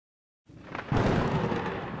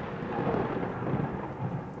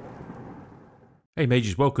Hey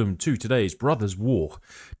mages, welcome to today's Brothers War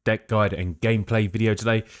deck guide and gameplay video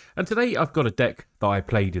today. And today I've got a deck that I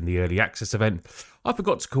played in the early access event. I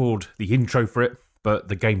forgot to record the intro for it, but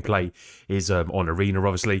the gameplay is on Arena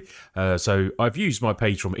obviously. So I've used my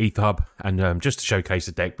page from EtherHub and just to showcase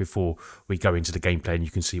the deck before we go into the gameplay and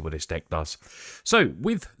you can see what this deck does. So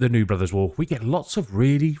with the new Brothers War, we get lots of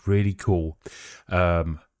really cool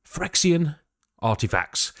Phyrexian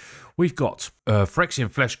artifacts. We've got Phyrexian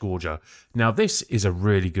Flesh Gorger. Now this is a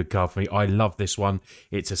really good card for me. I love this one.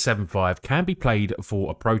 It's a 7/5, can be played for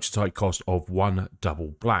a prototype cost of 1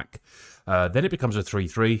 double black. Then it becomes a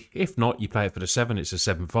 3/3. If not, you play it for the 7, it's a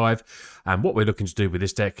 7/5. And what we're looking to do with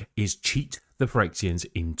this deck is cheat the Phyrexians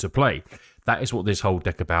into play. That is what this whole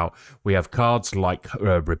deck about. We have cards like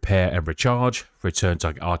Repair and Recharge, return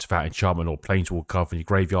target artifact, enchantment or planeswalker card from your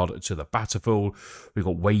graveyard to the battlefield. We've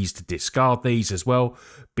got ways to discard these as well.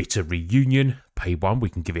 Bitter Reunion, pay 1, we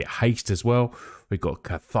can give it haste as well. We've got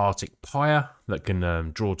Cathartic Pyre that can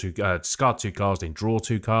discard 2 cards, then draw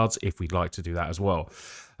 2 cards if we'd like to do that as well.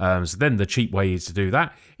 So then the cheap way is to do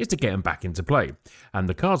that is to get them back into play. And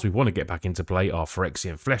the cards we want to get back into play are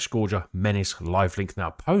Phyrexian Flesh Gorger, Menace, Lifelink. Now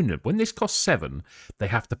opponent, when this costs 7, they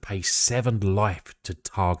have to pay 7 life to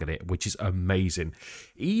target it, which is amazing.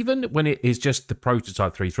 Even when it is just the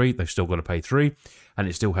prototype 3/3, they've still got to pay 3, and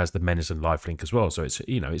it still has the Menace and Lifelink as well. So it's,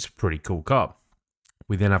 you know, it's a pretty cool card.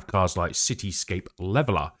 We then have cards like Cityscape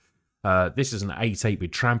Leveler. This is an 8/8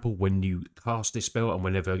 with trample. When you cast this spell and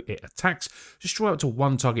whenever it attacks, destroy up to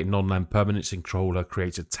 1 target non-land permanent controller,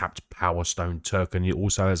 creates a tapped Power Stone token. It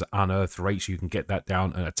also has Unearth Rate, so you can get that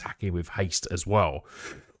down and attack it with haste as well.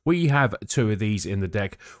 We have 2 of these in the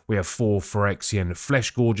deck. We have 4 Phyrexian Flesh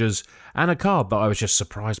Gorgers and a card that I was just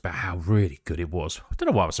surprised about how really good it was. I don't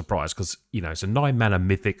know why I was surprised because, you know, it's a 9-mana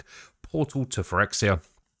mythic, Portal to Phyrexia.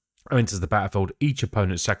 Enters the battlefield, each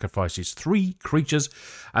opponent sacrifices 3 creatures,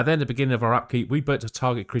 and then at the beginning of our upkeep, we put a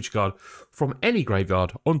target creature card from any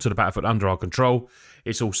graveyard onto the battlefield under our control.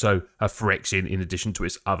 It's also a Phyrexian in addition to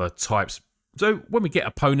its other types. So when we get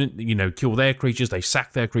opponent, you know, kill their creatures, they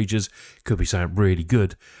sack their creatures, could be something really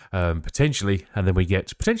good, potentially, and then we get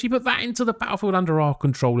to potentially put that into the battlefield under our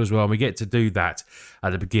control as well, and we get to do that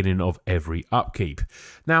at the beginning of every upkeep.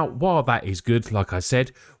 Now, while that is good, like I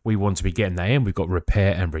said, we want to be getting that in. We've got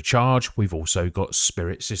Repair and Recharge. We've also got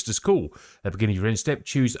Spirit Sister's Call. At the beginning of your end step,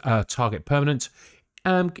 choose a target permanent.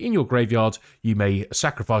 In your graveyard, you may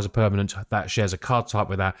sacrifice a permanent that shares a card type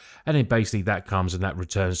with that, and then basically that comes and that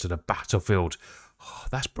returns to the battlefield. Oh,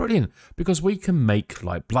 that's brilliant, because we can make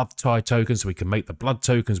like Blood Tide tokens, so we can make the Blood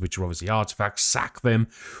tokens, which are obviously artifacts, sack them.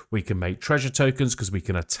 We can make Treasure tokens, because we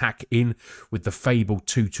can attack in with the Fable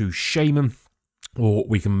 2/2 Shaman. Or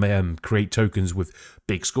we can create tokens with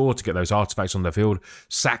big score to get those artifacts on the field,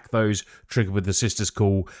 sack those, trigger with the Sister's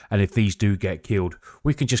Call, and if these do get killed,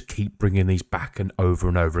 we can just keep bringing these back and over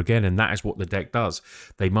again, and that is what the deck does.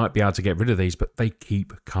 They might be able to get rid of these, but they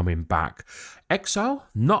keep coming back. Exile,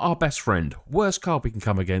 not our best friend. Worst card we can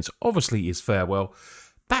come against, obviously, is Farewell.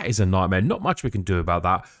 That is a nightmare. Not much we can do about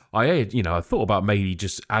that. I thought about maybe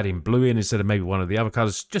just adding blue in instead of maybe one of the other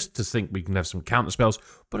colours, just to think we can have some counter spells.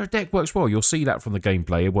 But a deck works well. You'll see that from the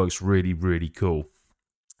gameplay. It works really cool.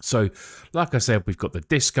 So, like I said, we've got the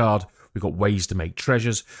discard. We've got ways to make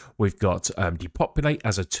treasures. We've got Depopulate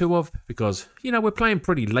as a 2-of, because, you know, we're playing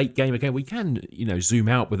pretty late game again. We can, you know, zoom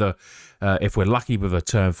out with a, if we're lucky, with a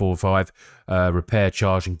turn 4 or 5 repair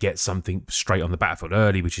charge and get something straight on the battlefield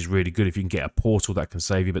early, which is really good if you can get a portal that can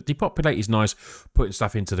save you. But Depopulate is nice, putting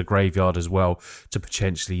stuff into the graveyard as well to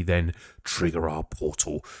potentially then trigger our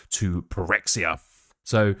portal to Phyrexia.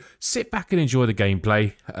 So sit back and enjoy the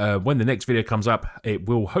gameplay. When the next video comes up, it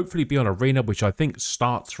will hopefully be on Arena, which I think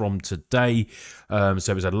starts from today. So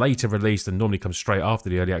it's a later release than normally comes straight after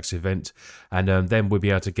the early access event. And then we'll be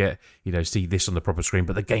able to get, you know, see this on the proper screen.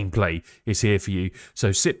 But the gameplay is here for you.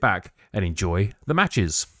 So sit back and enjoy the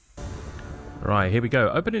matches. Right, here we go.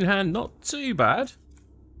 Opening hand, not too bad.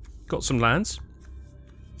 Got some lands.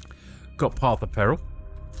 Got Path of Peril.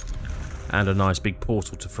 And a nice big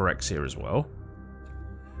portal to Phyrexia as well.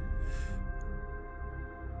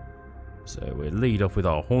 So we'll lead off with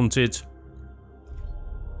our Haunted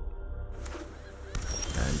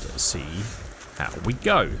and see how we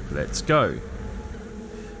go. Let's go.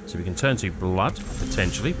 So we can turn to Blood,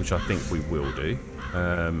 potentially, which I think we will do.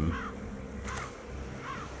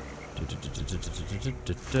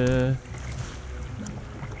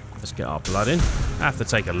 Let's get our Blood in. I have to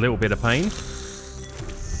take a little bit of pain.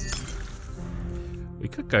 We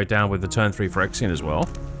could go down with the turn 3 Phyrexian as well.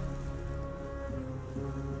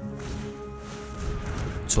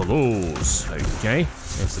 Toulouse. Okay,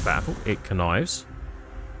 there's the battle. It connives.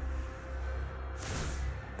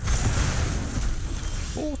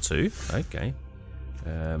 to. Okay.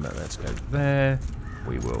 Let's go there.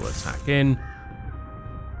 We will attack in.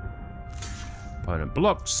 Opponent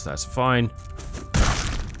blocks. That's fine.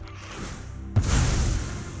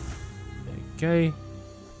 Okay.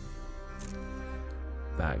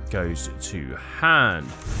 That goes to hand.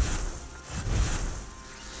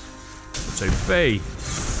 So B.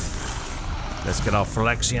 Let's get our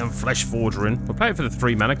Phyrexian Flesh Forger in. We'll play it for the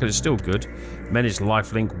 3 mana because it's still good. Men is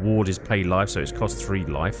lifelink, ward is pay life, so it's cost 3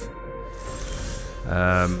 life.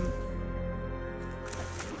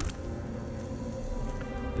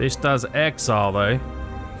 This does exile though.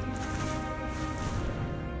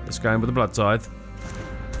 Let's go in with the Blood Tithe.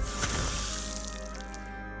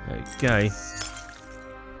 Okay.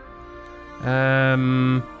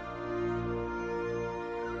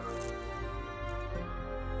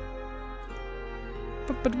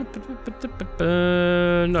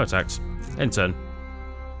 No attacks. End turn.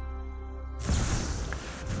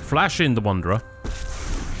 Flash in the Wanderer.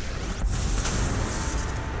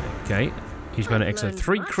 Okay. He's going to exile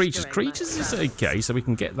 3 creatures. Creatures is okay, so we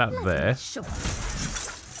can get that there.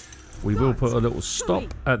 We will put a little stop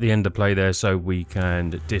at the end of play there so we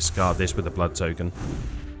can discard this with a blood token.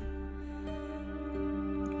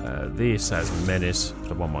 This has Menace,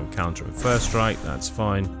 put a 1/1 counter and first strike, that's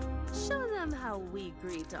fine. Show them how we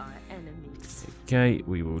greet our enemies. Okay,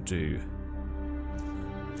 we will do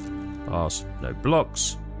pass, no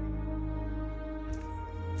blocks.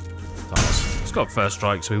 Pass. It's got first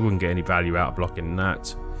strike, so we wouldn't get any value out of blocking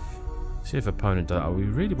that. See if opponent does. Oh, we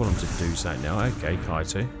really want him to do something now. Okay,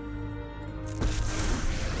 Kaito.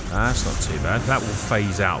 That's not too bad. That will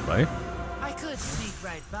phase out though. I could sneak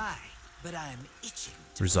right by, but I'm itching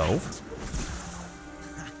to Resolve.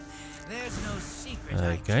 There's no secret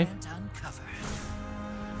Okay. I can't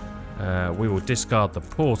uncover. We will discard the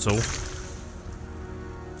portal.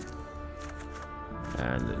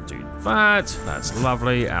 And do that. That's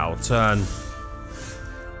lovely. Our turn.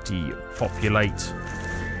 Depopulate.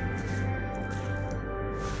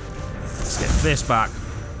 Let's get this back.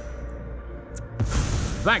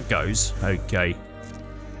 That goes. Okay.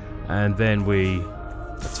 And then we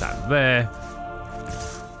attack there.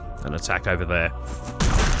 And attack over there.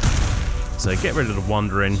 So get rid of the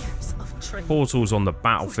wandering. Portals on the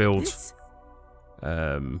battlefield.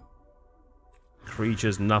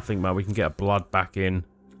 Creatures, nothing, man. We can get a blood back in.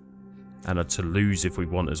 And a Toulouse if we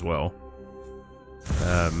want as well.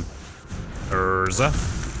 Urza.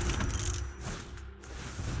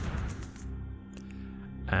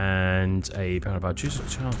 And a Parabajusa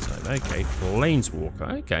Charter. Okay,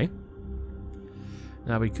 Planeswalker. Okay.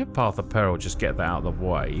 Now we could Path of Peril, just get that out of the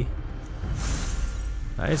way.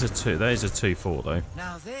 That is a 2. That is a 2/4 though.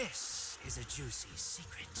 Now this is a juicy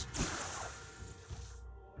secret.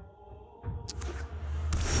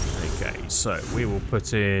 Okay, so we will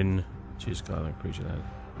put in choose card and creature there.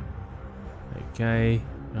 Okay.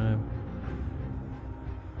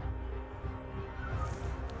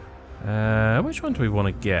 Which one do we want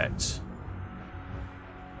to get?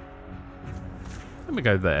 Let me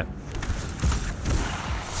go there.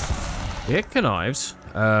 It connives.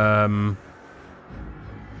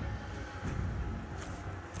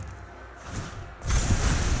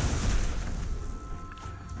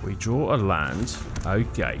 We draw a land.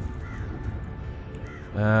 Okay.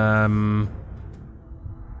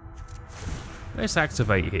 Let's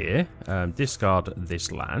activate here. Discard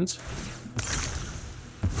this land.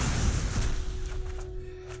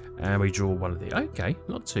 And we draw one of the... Okay,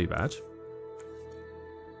 not too bad.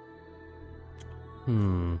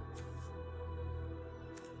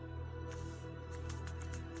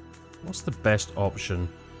 What's the best option?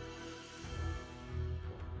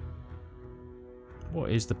 What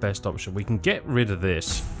is the best option? We can get rid of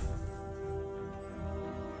this.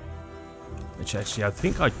 Which actually I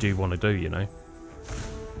think I do want to do, you know.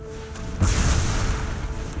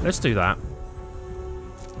 Let's do that.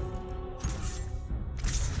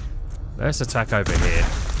 Let's attack over here.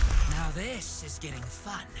 Now this is getting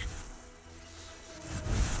fun.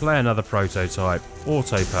 Play another prototype.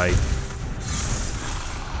 Auto pay.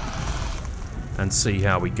 And see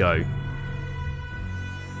how we go.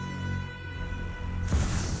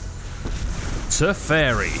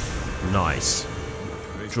 Teferi. Nice.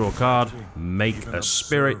 Draw a card. Make a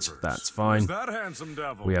spirit. That's fine.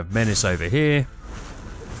 We have Menace over here.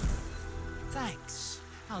 Thanks.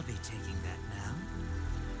 I'll be taking that now.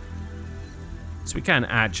 So we can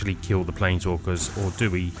actually kill the Planeswalkers, or do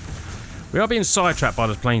we? We are being sidetracked by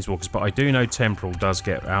the Planeswalkers, but I do know Temporal does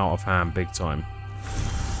get out of hand big time.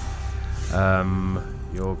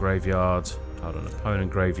 Your graveyard. Hold on,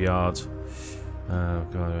 opponent graveyard.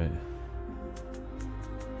 God,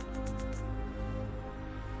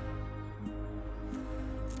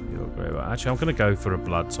 Actually, I'm going to go for a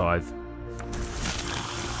blood tithe.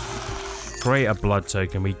 Create a blood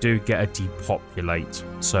token. We do get a depopulate.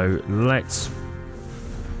 So let's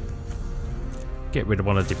get rid of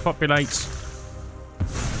one of depopulates.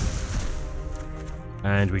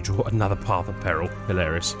 And we draw another Path of Peril.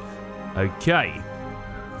 Hilarious. Okay.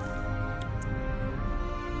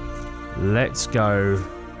 Let's go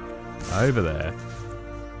over there.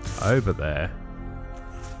 Over there.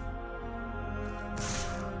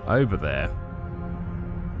 Over there.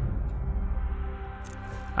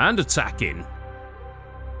 And attacking.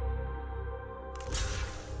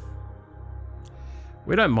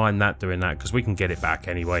 We don't mind that doing that because we can get it back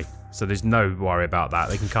anyway. So there's no worry about that.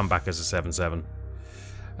 They can come back as a 7/7.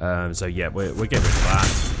 So yeah, we're getting rid of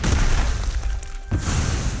that.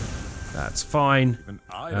 That's fine.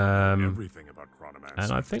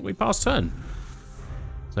 And I think we pass turn.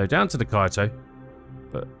 So down to the Kaito.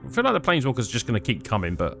 But I feel like the Planeswalker's just going to keep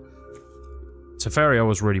coming, but Teferi I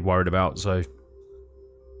was really worried about, so...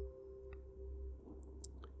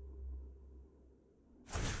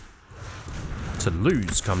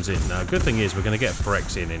 Toulouse comes in. Now, good thing is we're going to get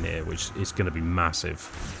Phyrexian in here, which is going to be massive.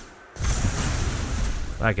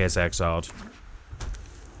 That gets exiled.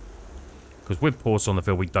 Because with Ports on the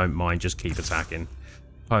field, we don't mind, just keep attacking.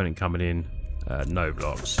 Opponent coming in, no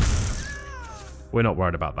blocks. We're not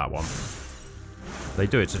worried about that one. They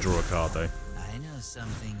do it to draw a card, though. I know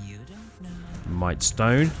something you don't know. Might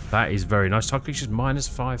Stone. That is very nice. Target creature's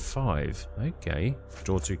 -5/5. Okay.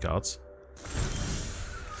 Draw 2 cards.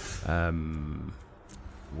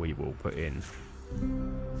 We will put in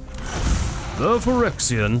the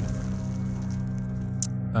Phyrexian.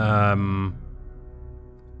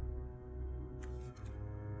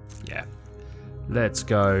 Yeah. Let's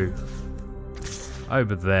go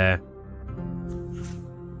over there.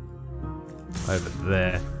 Over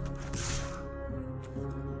there.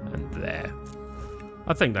 And there.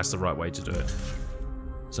 I think that's the right way to do it.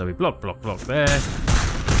 So we block there.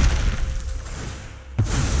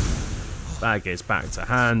 That gets back to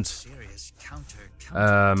hand.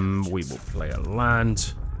 We will play a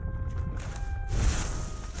land.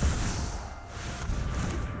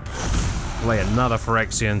 Play another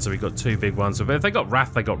Phyrexian, so we've got 2 big ones. So if they got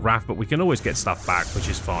Wrath, they got Wrath, but we can always get stuff back, which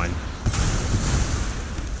is fine.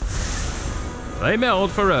 They milled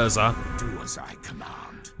for Urza. Do as I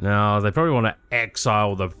command. Now, they probably want to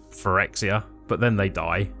exile the Phyrexia, but then they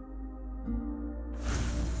die.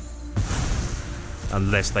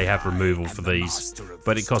 Unless they have removal for these.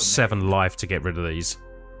 But it costs 7 life to get rid of these.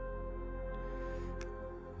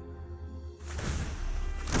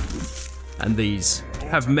 And these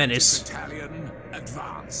have Menace.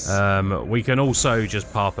 We can also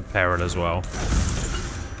just Path of Peril as well.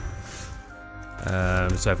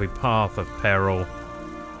 So if we Path of Peril,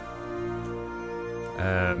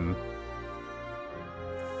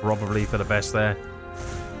 probably for the best there.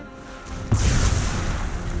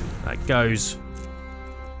 That goes.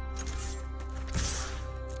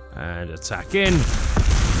 And attack in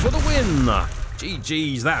for the win.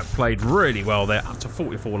 GG's, that played really well there. Up to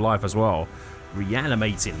 44 life as well.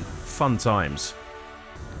 Reanimating. Fun times.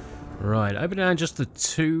 Right, opening down just the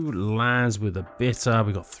 2 lands with a bitter.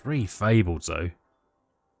 We've got 3 fabled though.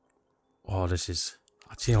 Oh, this is...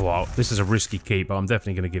 I tell you what, this is a risky keep, but I'm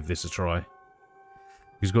definitely going to give this a try.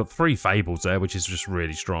 He's got 3 fables there, which is just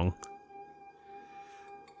really strong.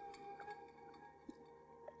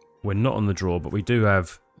 We're not on the draw, but we do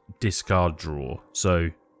have discard draw, so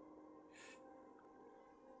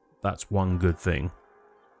that's one good thing.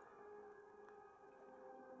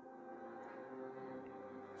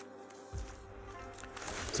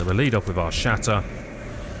 So we'll lead off with our Shatter.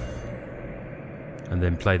 And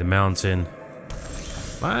then play the Mountain.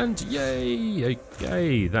 And yay!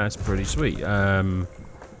 Okay, that's pretty sweet. Don't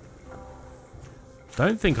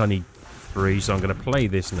think I need 3, so I'm going to play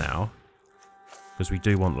this now. Because we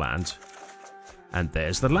do want land. And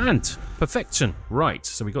there's the land. Perfection. Right,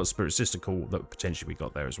 so we got Spirit Sister Call that potentially we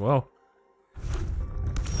got there as well.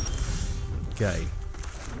 Okay.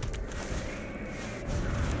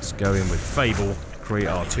 Let's go in with Fable. Create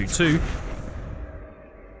our 2/2.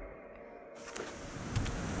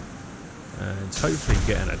 And hopefully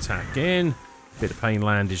get an attack in. Bit of Pain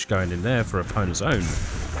Landish going in there for opponent's own.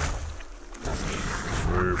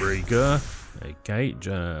 Rigor. Okay,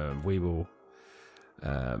 we will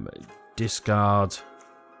discard.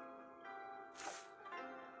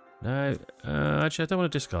 No, actually I don't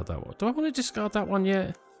want to discard that one. Do I want to discard that one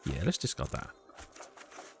yet? Yeah, let's discard that.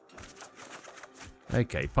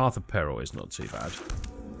 Okay, Path of Peril is not too bad.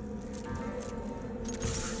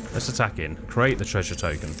 Let's attack in. Create the treasure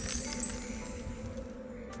token.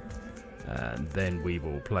 And then we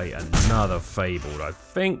will play another Fabled, I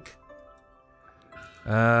think.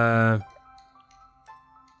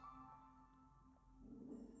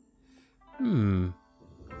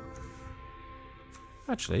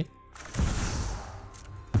 Actually,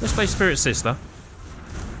 let's play Spirit Sister.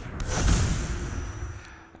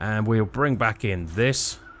 And we'll bring back in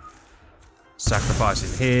this. Sacrifice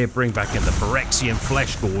it here. Bring back in the Phyrexian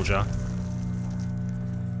Flesh Gorger.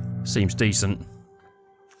 Seems decent.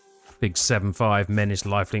 Big 7/5 Menace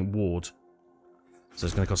Lifelink Ward. So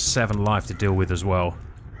it's going to cost 7 life to deal with as well.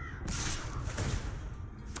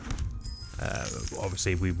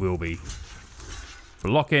 Obviously, we will be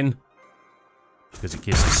blocking because it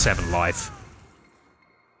gives us 7 life.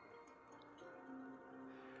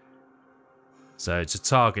 So to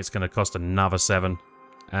target, it's going to cost another 7.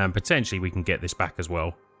 And potentially we can get this back as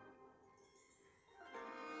well.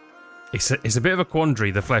 It's a bit of a quandary,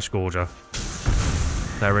 the Flesh Gorger.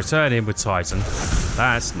 They return in with Titan.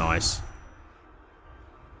 That's nice.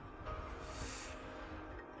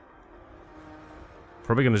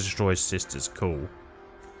 Probably going to destroy Sisters. Cool.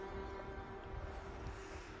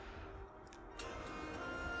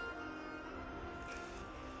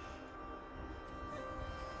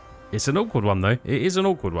 It's an awkward one, though. It is an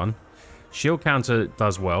awkward one. Shield counter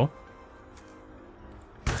does well.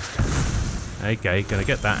 Okay, gonna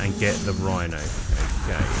get that and get the Rhino.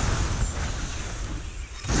 Okay.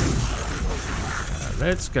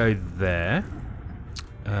 Let's go there.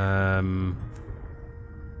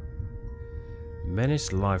 Menace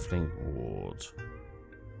Lifelink Ward.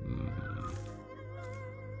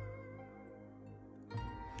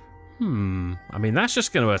 I mean, that's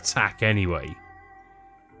just going to attack anyway.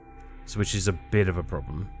 So, which is a bit of a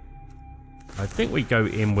problem. I think we go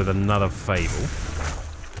in with another Fable.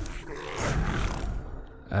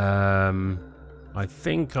 I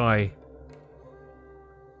think I...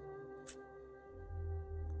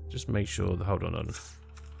 Just make sure... Hold on.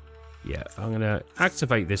 Yeah, I'm going to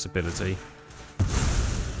activate this ability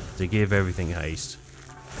to give everything haste.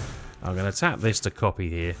 I'm going to tap this to copy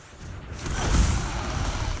here.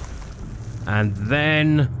 And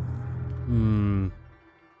then...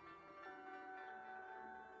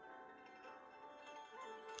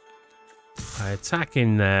 I attack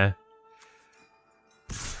in there.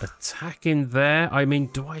 Attack in there? I mean,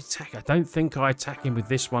 do I attack? I don't think I attack in with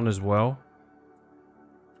this one as well.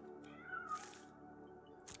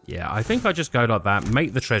 Yeah, I think I just go like that.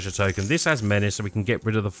 Make the treasure token. This has menace, so we can get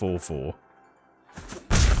rid of the 4/4.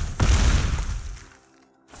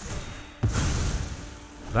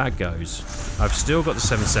 That goes. I've still got the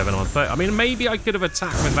 7/7 on 30. I mean, maybe I could have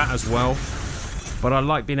attacked with that as well. But I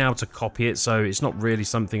like being able to copy it, so it's not really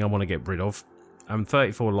something I want to get rid of.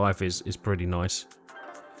 34 life is pretty nice.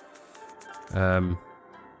 3,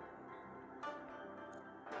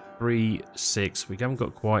 6. We haven't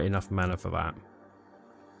got quite enough mana for that.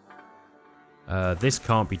 This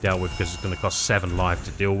can't be dealt with because it's going to cost 7 life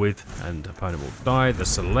to deal with. And opponent will die. The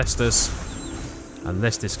Celestus.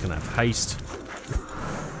 Unless this can have haste.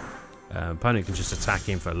 Opponent can just attack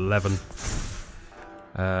him for 11.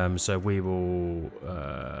 So we will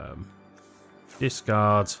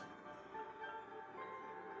discard.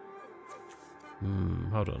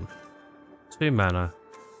 Hold on. 2 mana.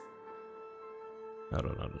 Hold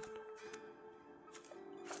on.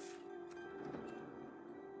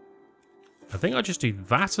 I think I just do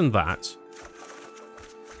that and that.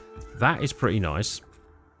 That is pretty nice.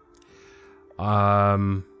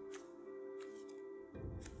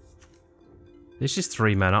 This is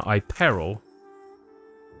 3 mana. I peril.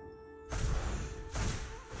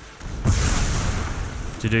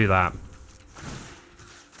 To do that.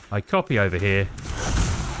 I copy over here.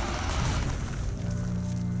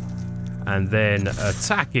 And then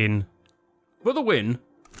attack in for the win.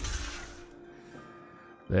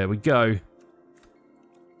 There we go.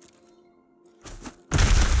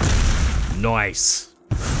 Nice.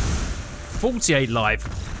 48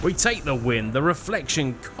 life. We take the win. The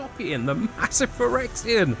reflection copying the massive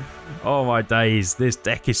Phyrexian. Oh my days. This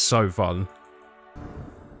deck is so fun.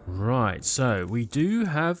 Right, so we do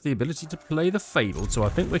have the ability to play the Fabled, so I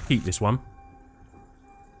think we'll keep this one.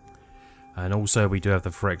 And also we do have the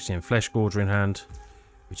Phyrexian Flesh Gorger in hand,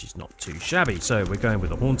 which is not too shabby. So we're going with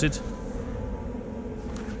the Haunted.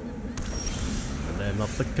 And they're not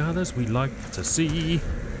the colours we like to see.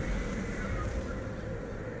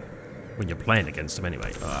 When you're playing against them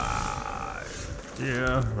anyway.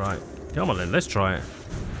 Yeah, right. Come on then, let's try it.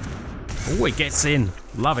 Oh, it gets in.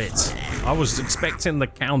 Love it. I was expecting the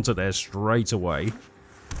counter there straight away.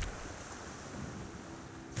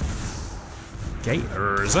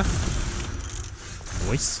 Gators.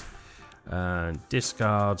 Nice. And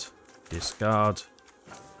discard. Discard.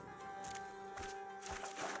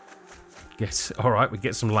 Alright, we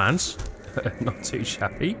get some lands. Not too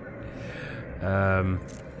shabby.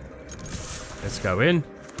 Let's go in.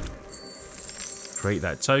 Create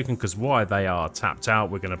that token, because while they are tapped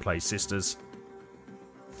out, we're going to play Sisters.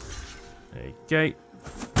 Okay.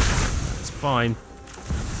 That's fine.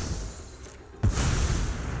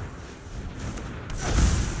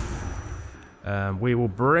 We will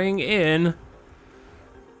bring in...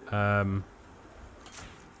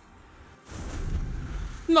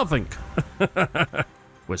 nothing.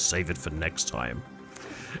 We'll save it for next time.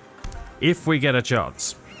 If we get a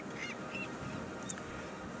chance.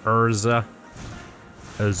 Urza.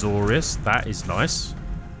 Azorius. That is nice.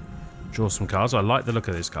 Draw some cards. I like the look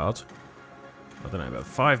of this card. I don't know, about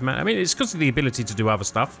 5 mana. I mean, it's because of the ability to do other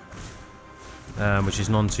stuff. Which is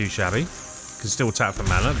none too shabby. Can still tap for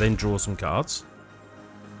mana, then draw some cards.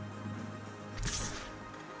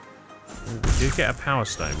 Ooh, we do get a Power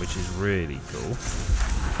Stone, which is really cool.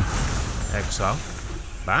 Exile.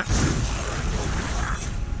 Back.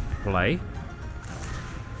 Play.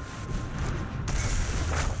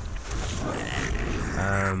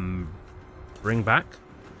 Bring back.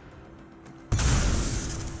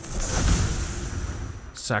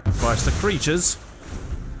 Sacrifice the creatures.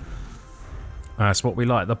 That's what we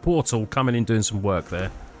like. The portal coming in doing some work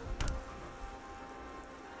there.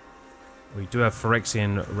 We do have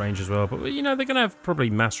Phyrexian range as well, but you know, they're going to have probably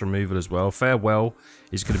mass removal as well. Farewell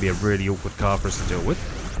is going to be a really awkward card for us to deal with.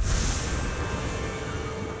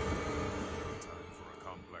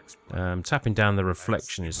 Tapping down the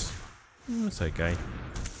reflection is... that's okay.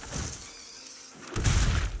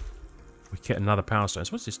 We get another Power Stone.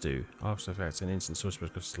 So what's this do? Oh, so it's an instant sorcery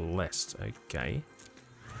because it's less. Okay.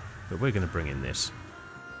 But we're going to bring in this.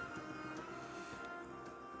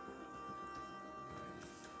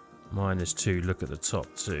 -2, look at the top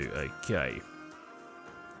 2. Okay.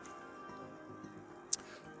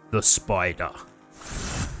 The Spider.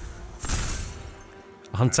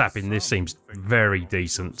 Untapping this seems very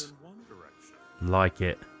decent. Like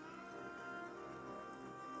it.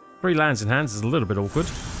 3 lands in hands is a little bit awkward.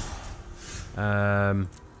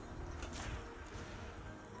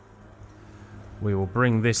 We will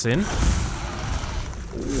bring this in.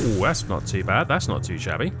 Ooh, that's not too bad. That's not too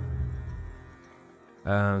shabby.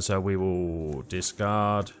 So we will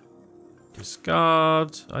discard.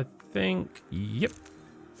 Discard, I think. Yep.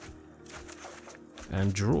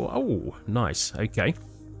 And draw. Oh, nice. Okay.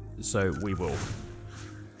 So we will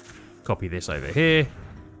copy this over here.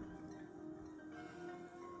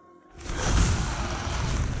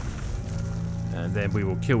 And then we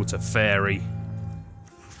will kill Teferi.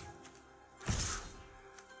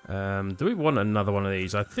 Do we want another one of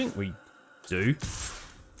these? I think we do.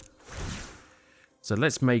 So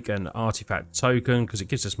let's make an artifact token because it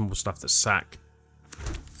gives us more stuff to sack.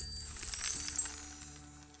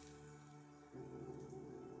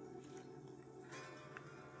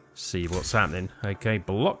 See what's happening. Okay,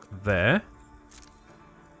 block there.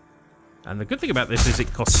 And the good thing about this is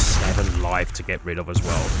it costs 7 life to get rid of as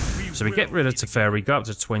well. So we get rid of Teferi, go up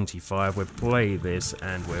to 25. We'll play this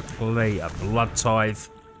and we'll play a Blood Tithe.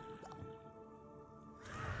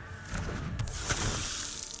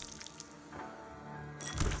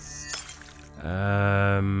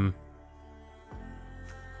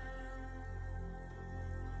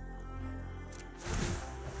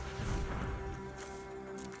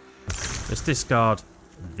 Let's discard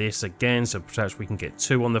this again, so perhaps we can get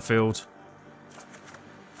 2 on the field.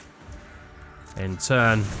 In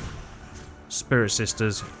turn, Spirit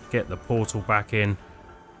Sisters, get the portal back in.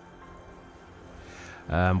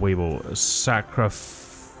 We will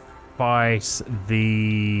sacrifice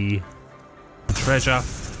the treasure.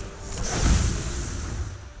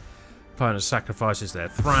 Opponent sacrifices their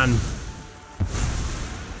Thran.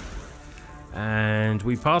 And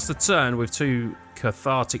we pass the turn with 2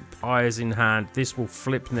 Cathartic Pyres in hand. This will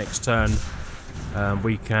flip next turn.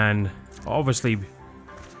 We can obviously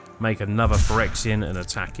make another Phyrexian and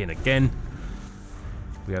attack in again.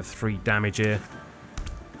 We have 3 damage here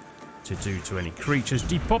to do to any creatures.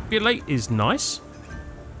 Depopulate is nice.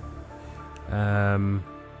 Yeah,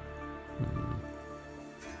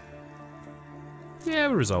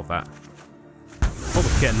 we'll resolve that.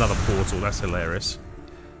 Probably get another portal. That's hilarious.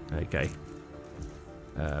 Okay.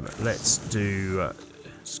 Let's do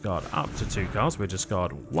discard up to 2 cards. We'll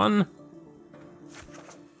discard 1.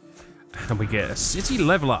 And we get a city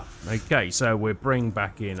leveler. Okay, so we'll bring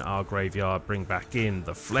back in our graveyard, bring back in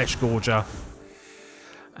the Flesh Gorger.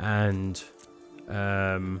 And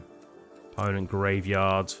opponent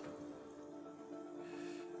graveyard.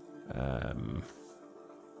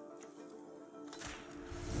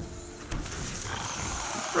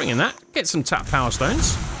 Bring in that. Get some tap power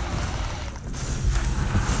stones.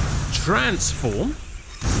 Transform.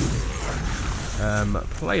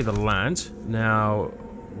 Play the land. Now,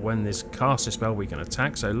 when this casts a spell, we can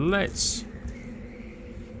attack. So let's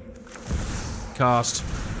cast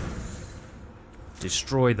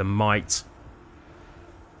Destroy the Might.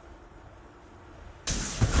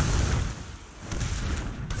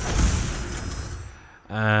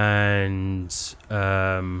 And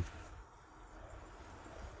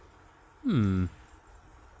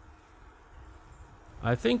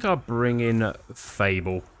I think I'll bring in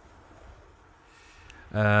Fable.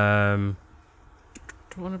 Do I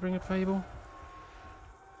want to bring a Fable?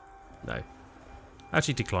 No.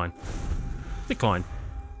 Actually, decline. Decline.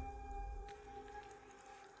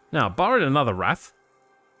 Now, barring another Wrath,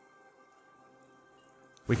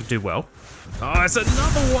 we could do well. Oh, it's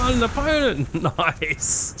another one, opponent!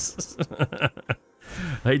 Nice!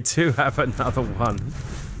 They do have another one.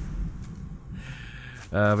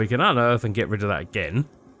 We can unearth and get rid of that again.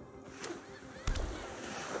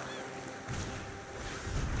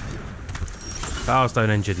 Powerstone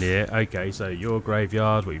Engineer. Okay, so your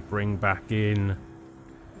graveyard we bring back in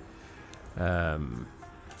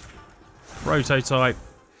Prototype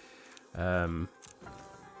and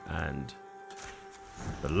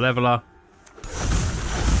the Leveler.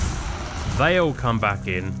 They all come back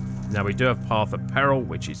in. Now we do have Path of Peril,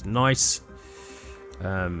 which is nice.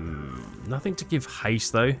 Nothing to give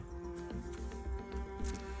haste though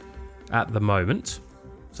at the moment.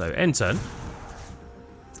 So end turn.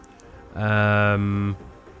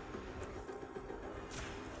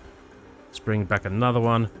 Let's bring back another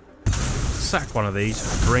one. Sack one of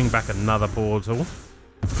these. Bring back another portal.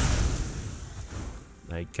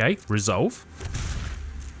 Okay, resolve.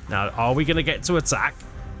 Now, are we going to get to attack?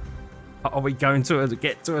 Are we going to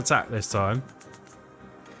get to attack this time?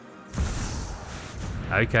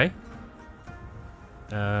 Okay.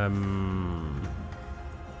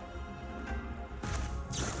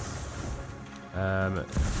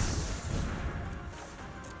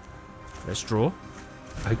 Let's draw.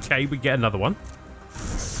 Okay, we get another one.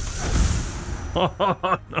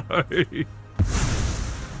 Oh, no.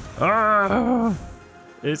 Ah,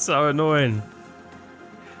 it's so annoying.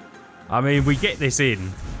 I mean, we get this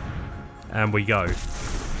in, and we go.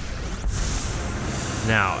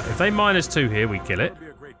 Now, if they -2 here, we kill it. Be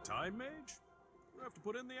a great time, Mage. You have to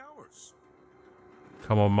put in the hours.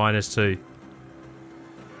 Come on, -2.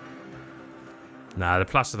 Nah, the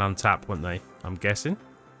plus and untap, wouldn't they? I'm guessing.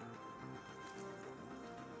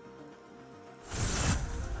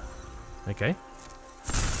 Okay.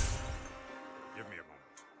 Give me a moment.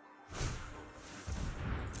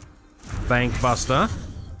 Bank Buster.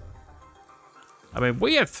 I mean,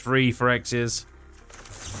 we have 3 Phyrexians.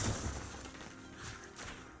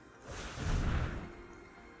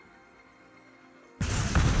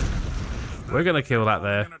 We're going to kill that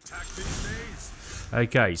there.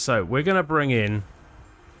 Okay, so we're going to bring in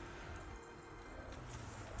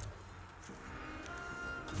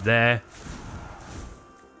there.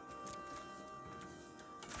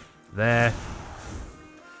 There.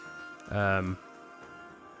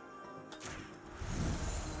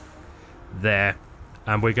 There.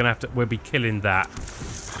 And we're going to we'll be killing that.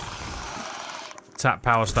 Tap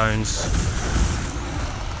Power Stones.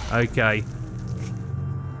 Okay.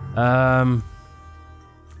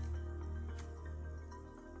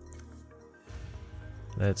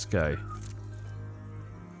 Let's go.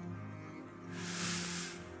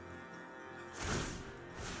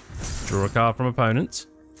 Draw a card from opponent.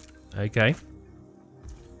 Okay.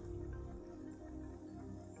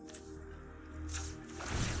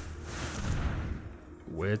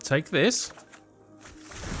 We'll take this.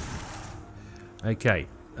 Okay.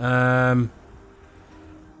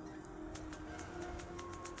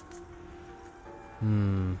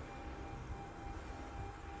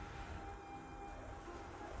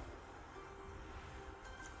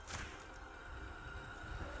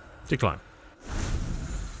 Decline.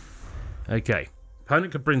 Okay.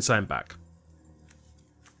 Opponent could bring something back.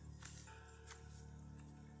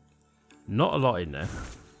 Not a lot in there.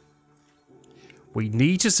 We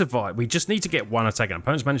need to survive. We just need to get one attack. And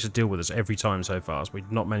opponents managed to deal with us every time so far. So we've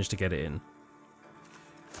not managed to get it in.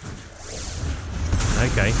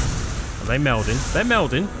 Okay. Are they melding? They're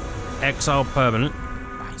melding. Exile permanent.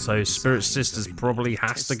 So Spirit Sisters probably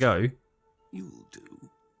has to go. You'll do.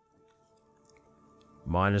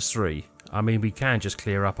 -3. I mean, we can just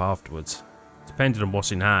clear up afterwards. Depending on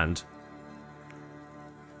what's in hand.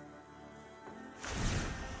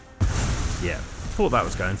 Yeah. Thought that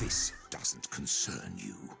was going. This doesn't concern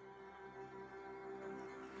you.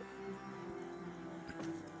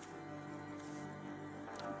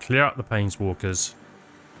 Clear up the Planeswalkers.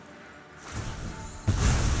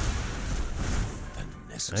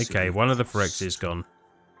 Okay, one of the Phyrexians is gone.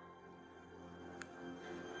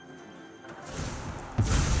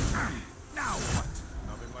 Now what?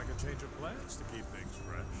 Nothing like a change of plans to keep things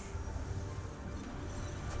fresh.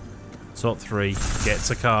 Top 3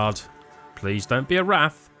 gets a card. Please don't be a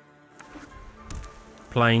Wrath.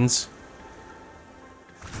 Planes.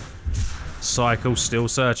 Cycle still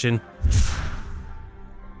searching.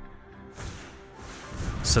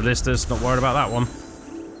 Solistus, not worried about that one.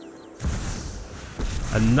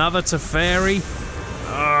 Another Teferi.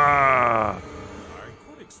 I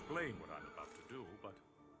could explain what I'm about to do, but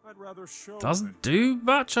I'd rather show. Doesn't do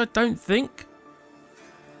much, I don't think.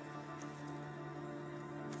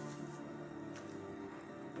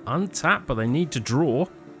 Untap, but they need to draw.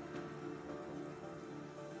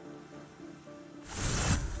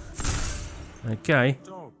 Okay.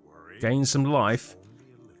 Don't worry. Gain some life.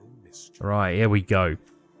 Only a little mischief. Right, here we go.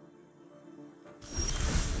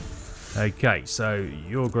 Okay, so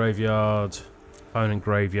your graveyard, opponent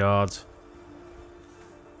graveyard.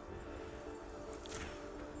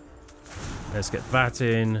 Let's get that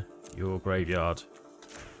in. Your graveyard.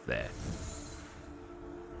 There.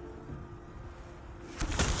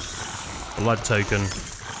 Blood token.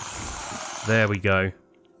 There we go.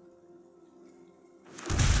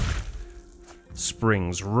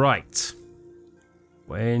 Springs. Right.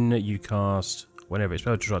 When you cast... Whenever it's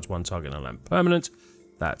spell destroys one target on land permanent.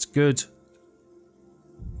 That's good.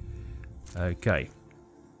 Okay.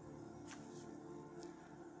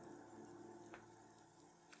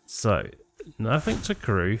 So, nothing to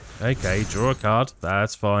crew. Okay, draw a card.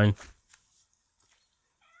 That's fine.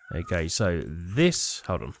 Okay, so this...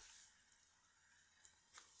 Hold on.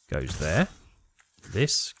 Goes there.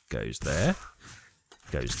 This goes there.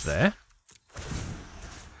 Goes there.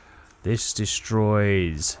 This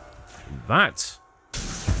destroys that.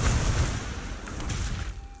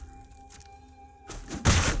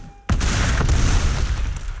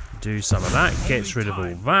 Do some of that. Gets rid of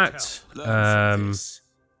all that.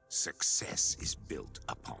 Success is built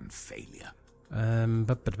upon failure.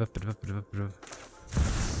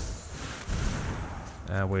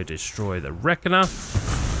 We'll destroy the Reckoner.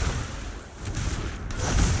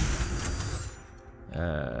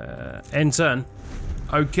 End turn.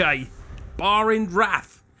 Okay. Barring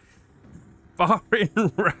Wrath.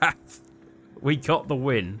 Barring Wrath. We got the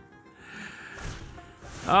win.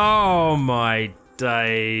 Oh my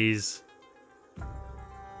days.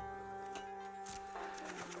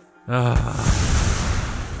 I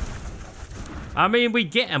mean, we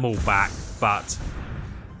get them all back, but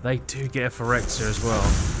they do get a Phyrexia as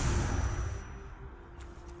well.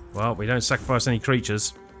 Well, we don't sacrifice any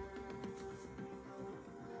creatures.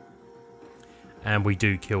 And we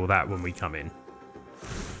do kill that when we come in.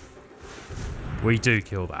 We do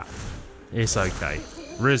kill that. It's okay.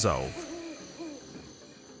 Resolve.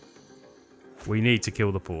 We need to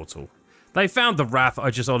kill the portal. They found the Wrath. I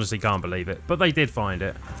just honestly can't believe it. But they did find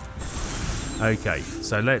it. Okay,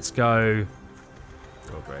 so let's go...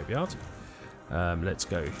 Your graveyard. Let's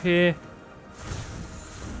go here.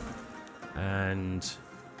 And...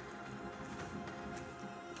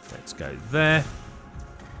 let's go there.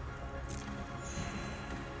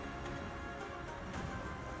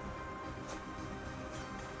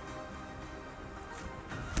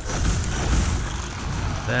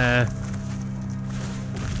 There.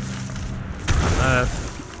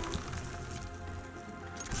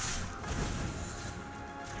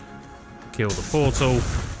 Kill the portal.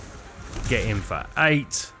 Get him for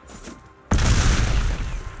 8.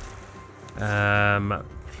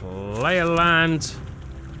 Play a land.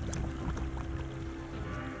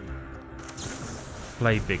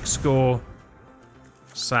 Play big score.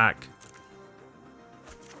 Sack.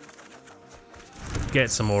 Get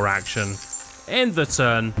some more action. End the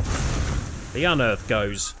turn. The Unearth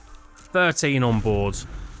goes. 13 on board.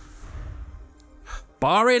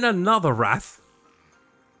 Barring another Wrath.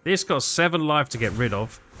 This got 7 life to get rid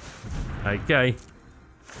of. Okay.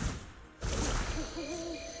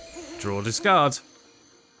 Draw, discard.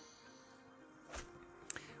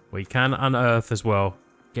 We can unearth as well.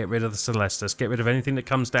 Get rid of the Celestus. Get rid of anything that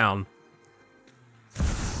comes down.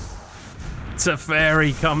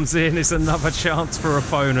 Teferi comes in. It's another chance for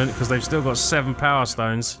opponent because they've still got 7 Power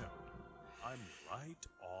Stones. I'm right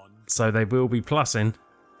on. So they will be plussing.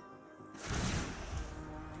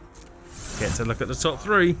 Get to look at the top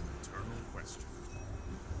 3.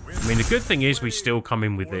 I mean, the good thing is we still come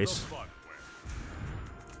in with this.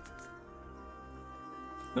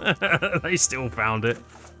 They still found it.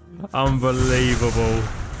 Unbelievable.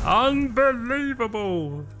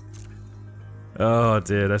 Unbelievable. Oh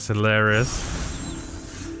dear, that's hilarious.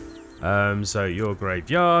 So your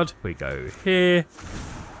graveyard, we go here.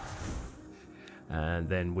 And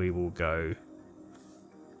then we will go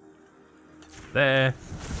there.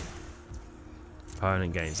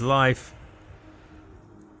 Opponent gains life.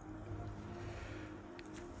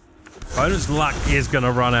 Opponent's luck is going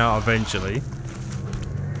to run out eventually.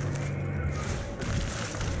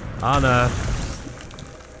 Unearth.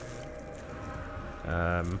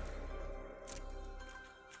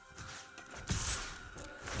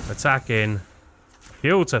 Attack in.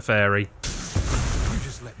 Kill to Fairy. You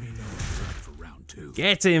just let me know if you're ready for round 2.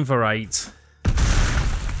 Get in for 8.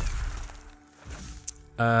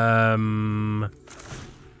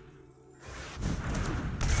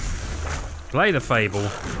 Play the Fable.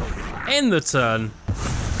 End the turn.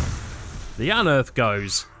 The Unearth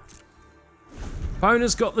goes.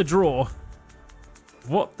 Opponent's got the draw.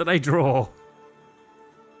 What do they draw?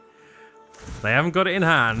 They haven't got it in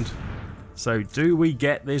hand. So do we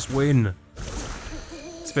get this win?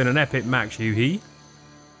 It's been an epic match, Yuhi.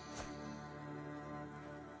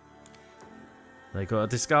 They got to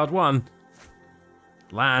discard 1.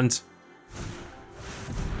 Land.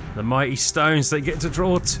 The Mighty Stones, they get to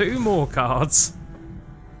draw 2 more cards.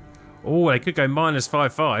 Oh, they could go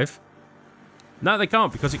 -5/5. No, they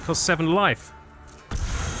can't because it costs 7 life.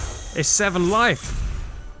 It's 7 life.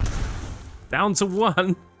 Down to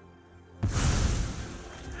 1.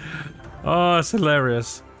 Oh, it's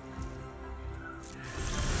hilarious.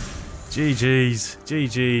 GG's.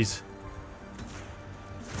 GG's.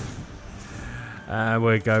 And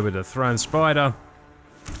we go with the Thrown Spider.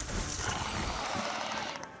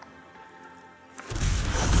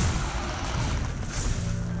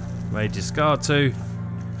 May discard 2.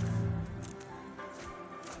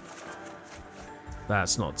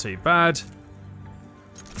 That's not too bad.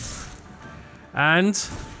 And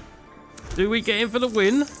do we get in for the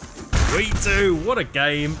win? We do. What a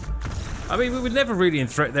game. I mean, we were never really in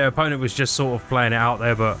threat. Their opponent was just sort of playing it out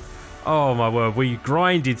there, but oh my word, we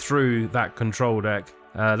grinded through that control deck.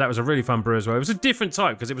 That was a really fun brew as well. It was a different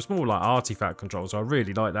type because it was more like artifact control, so I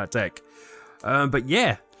really like that deck. But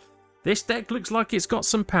yeah, this deck looks like it's got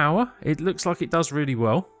some power. It looks like it does really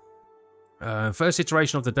well. First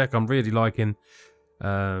iteration of the deck I'm really liking.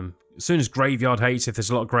 As soon as Graveyard hates, if there's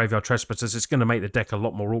a lot of Graveyard Trespassers, it's going to make the deck a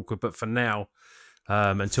lot more awkward. But for now,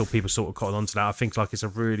 until people sort of cotton onto that, I think like it's a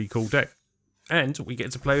really cool deck. And we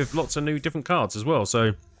get to play with lots of new different cards as well.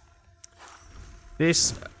 So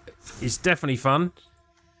this is definitely fun.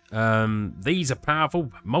 These are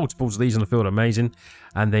powerful. Multiples of these on the field are amazing.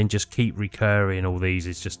 And then just keep recurring all these.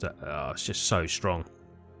 It's just, it's just so strong.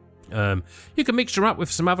 You can mixture up with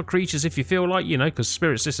some other creatures if you feel like, you know, because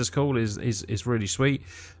Spirit Sister's Call is really sweet.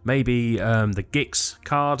 Maybe the Gix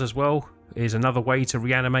card as well is another way to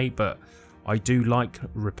reanimate, but I do like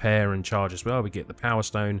repair and charge as well. We get the Power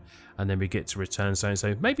Stone, and then we get to Return Stone.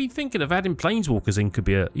 So maybe thinking of adding Planeswalkers in could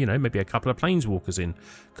be a, you know, maybe a couple of Planeswalkers in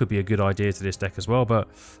could be a good idea to this deck as well. But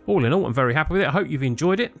all in all, I'm very happy with it. I hope you've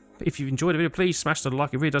enjoyed it. If you've enjoyed the video, please smash the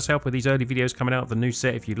like. It really does help with these early videos coming out of the new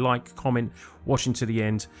set. If you like, comment, watching to the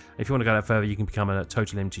end. If you want to go that further, you can become a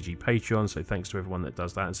Total MTG Patreon. So thanks to everyone that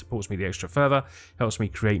does that and supports me the extra further. Helps me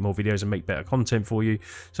create more videos and make better content for you.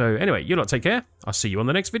 So anyway, you lot take care. I'll see you on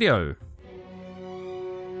the next video.